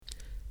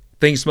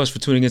Thanks so much for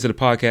tuning into the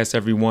podcast,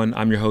 everyone.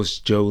 I'm your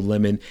host, Joe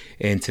Lemon,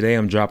 and today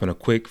I'm dropping a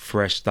quick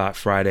Fresh Thought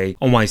Friday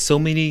on why so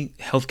many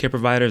healthcare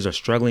providers are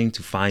struggling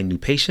to find new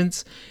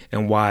patients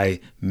and why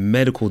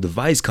medical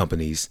device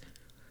companies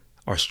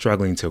are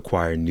struggling to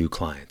acquire new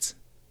clients.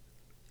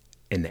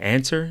 And the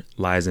answer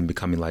lies in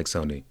becoming like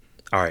Sony.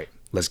 All right,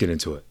 let's get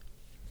into it.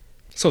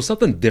 So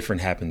something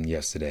different happened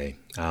yesterday.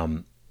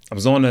 I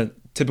was on a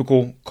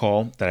typical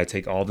call that I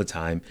take all the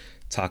time,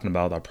 talking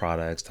about our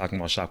products, talking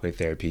about Shockwave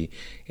Therapy,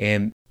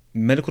 and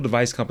medical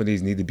device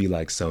companies need to be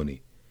like Sony.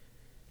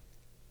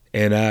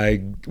 And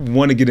I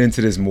want to get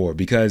into this more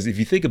because if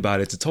you think about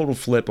it, it's a total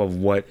flip of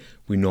what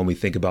we normally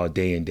think about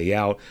day in, day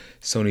out.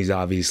 Sony's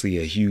obviously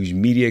a huge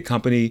media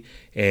company,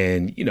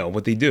 and you know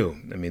what they do.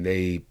 I mean,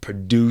 they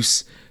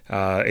produce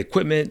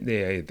equipment,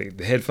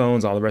 the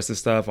headphones, all the rest of the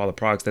stuff, all the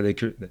products that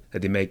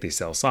they make. They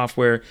sell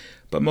software,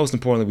 but most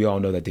importantly, we all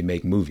know that they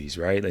make movies,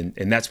 right?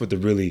 And that's what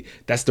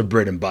that's the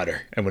bread and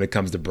butter. And when it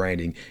comes to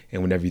branding,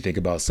 and whenever you think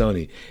about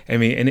Sony, I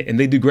mean, and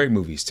they do great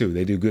movies too.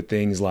 They do good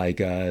things like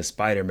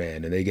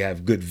Spider-Man, and they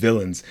have good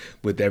villains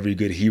with every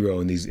good hero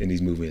in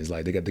these movies.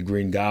 Like they got the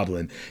Green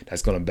Goblin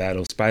that's going to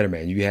battle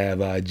Spider-Man. You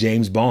have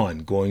James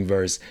Bond going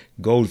versus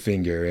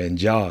Goldfinger and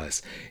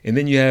Jaws, and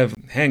then you have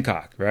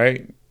Hancock,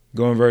 right?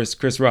 Going versus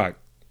Chris Rock.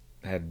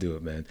 I had to do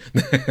it, man.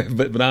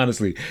 but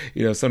honestly,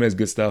 you know, Sony has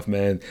good stuff,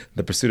 man.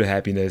 The Pursuit of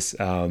Happiness,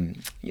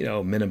 you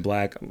know, Men in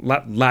Black,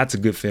 lots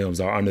of good films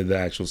are under the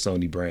actual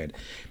Sony brand.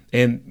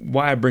 And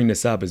why I bring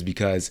this up is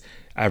because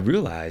I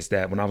realized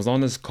that when I was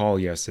on this call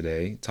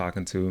yesterday,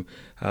 talking to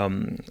a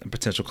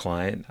potential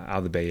client out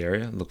of the Bay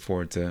Area, look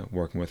forward to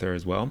working with her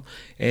as well.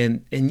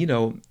 And you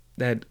know,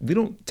 that we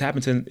don't tap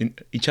into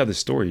each other's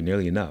story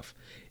nearly enough.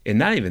 And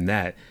not even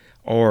that,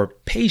 our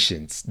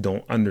patients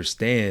don't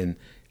understand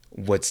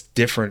what's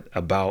different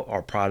about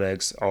our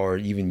products or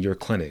even your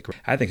clinic.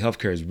 I think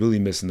healthcare is really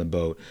missing the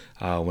boat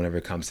whenever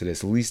it comes to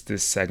this, at least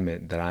this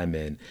segment that I'm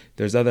in.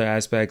 There's other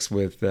aspects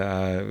with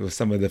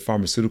some of the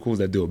pharmaceuticals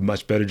that do a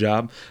much better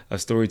job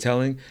of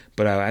storytelling,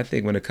 but I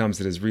think when it comes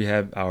to this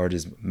rehab or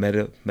this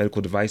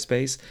medical device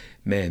space,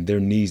 man, there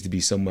needs to be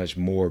so much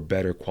more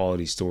better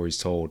quality stories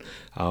told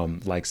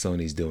like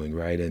Sony's doing,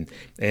 right?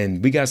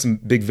 And we got some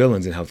big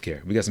villains in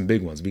healthcare. We got some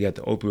big ones. We got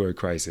the opioid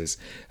crisis.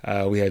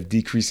 We have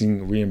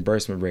decreasing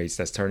reimbursement rates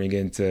that's turning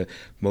into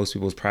most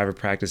people's private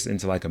practice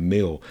into like a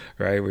meal,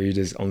 right? Where you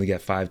just only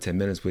get 5-10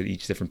 minutes with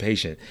each different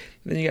patient.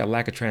 And then you got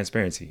lack of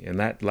transparency, and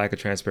that lack of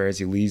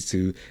transparency leads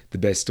to the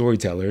best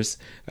storytellers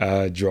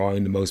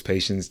drawing the most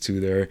patients to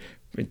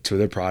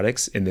their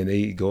products, and then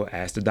they go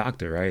ask the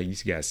doctor, right? You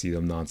guys see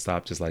them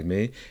nonstop, just like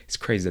me. It's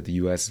crazy that the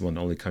U.S. is one of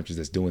the only countries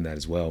that's doing that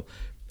as well.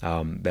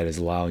 That is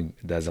allowing.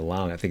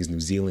 I think it's New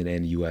Zealand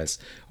and the U.S.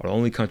 are the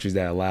only countries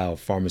that allow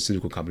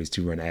pharmaceutical companies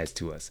to run ads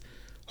to us.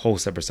 Whole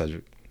separate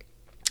subject.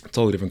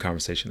 Totally different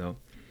conversation though.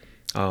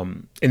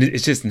 And it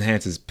just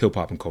enhances pill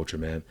popping culture,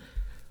 man.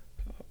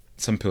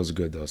 Some pills are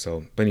good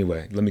though. But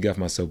anyway, let me get off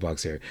my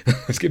soapbox here.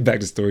 Let's get back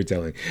to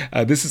storytelling.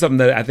 This is something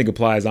that I think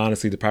applies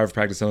honestly to private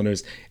practice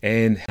owners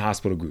and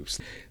hospital groups.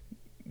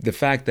 The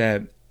fact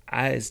that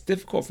it's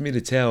difficult for me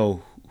to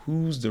tell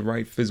who's the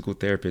right physical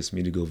therapist for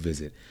me to go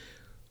visit.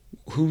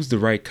 Who's the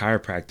right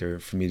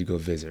chiropractor for me to go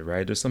visit,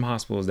 right? There's some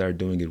hospitals that are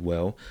doing it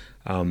well.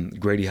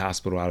 Grady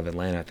Hospital out of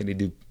Atlanta, I think they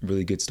do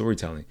really good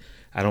storytelling.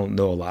 I don't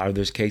know a lot of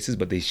their cases,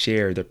 but they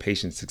share their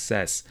patient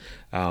success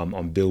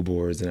on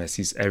billboards. And I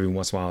see every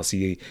once in a while, I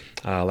see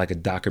like a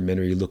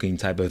documentary looking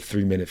type of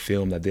 3-minute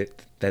film that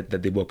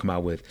they will come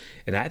out with.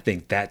 And I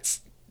think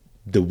that's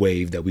the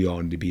wave that we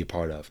all need to be a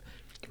part of,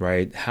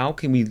 right? How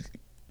can we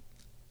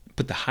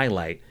put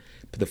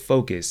the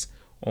focus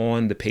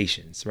on the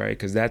patients, right?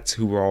 Because that's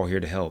who we're all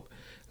here to help.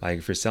 Like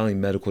if you're selling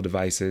medical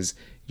devices,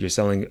 you're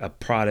selling a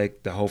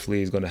product that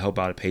hopefully is going to help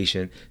out a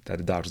patient that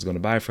the doctor's going to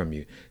buy from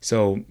you.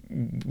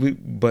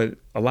 But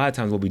a lot of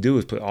times what we do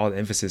is put all the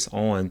emphasis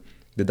on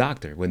the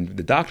doctor when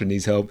the doctor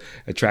needs help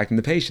attracting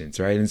the patients,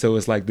 right? And so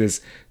it's like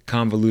this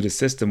convoluted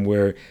system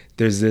where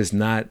there's this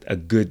not a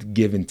good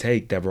give and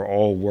take that we're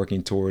all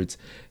working towards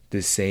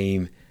the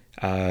same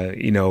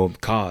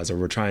cause, or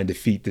we're trying to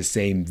defeat the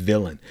same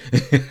villain,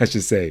 I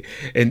should say.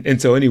 And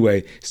so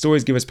anyway,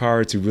 stories give us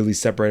power to really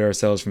separate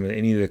ourselves from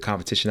any of the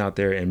competition out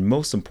there. And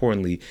most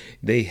importantly,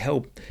 they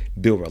help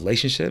build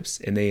relationships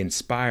and they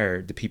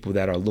inspire the people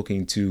that are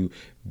looking to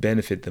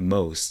benefit the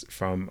most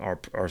from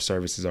our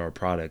services or our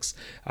products.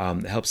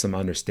 It helps them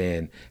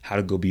understand how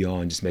to go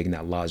beyond just making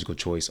that logical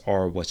choice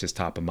or what's just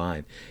top of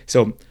mind.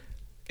 So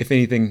if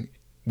anything,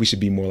 we should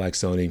be more like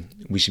Sony.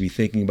 We should be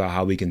thinking about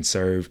how we can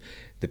serve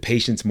the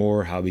patients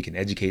more, how we can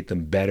educate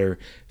them better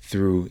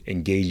through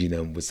engaging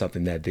them with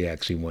something that they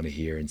actually want to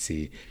hear and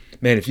see.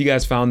 Man, if you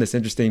guys found this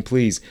interesting,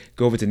 please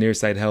go over to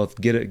Nearsight Health,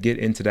 get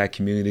into that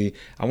community.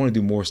 I want to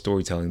do more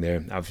storytelling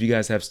there. If you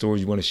guys have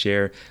stories you want to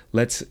share,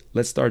 let's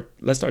start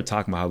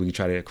talking about how we can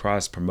try to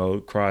cross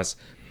promote,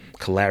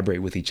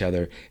 collaborate with each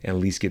other, and at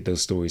least get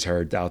those stories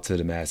heard out to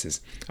the masses.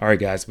 All right,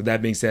 guys. With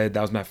that being said,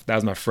 that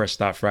was my Fresh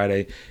Thought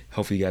Friday.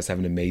 Hopefully, you guys have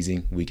an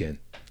amazing weekend.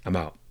 I'm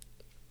out.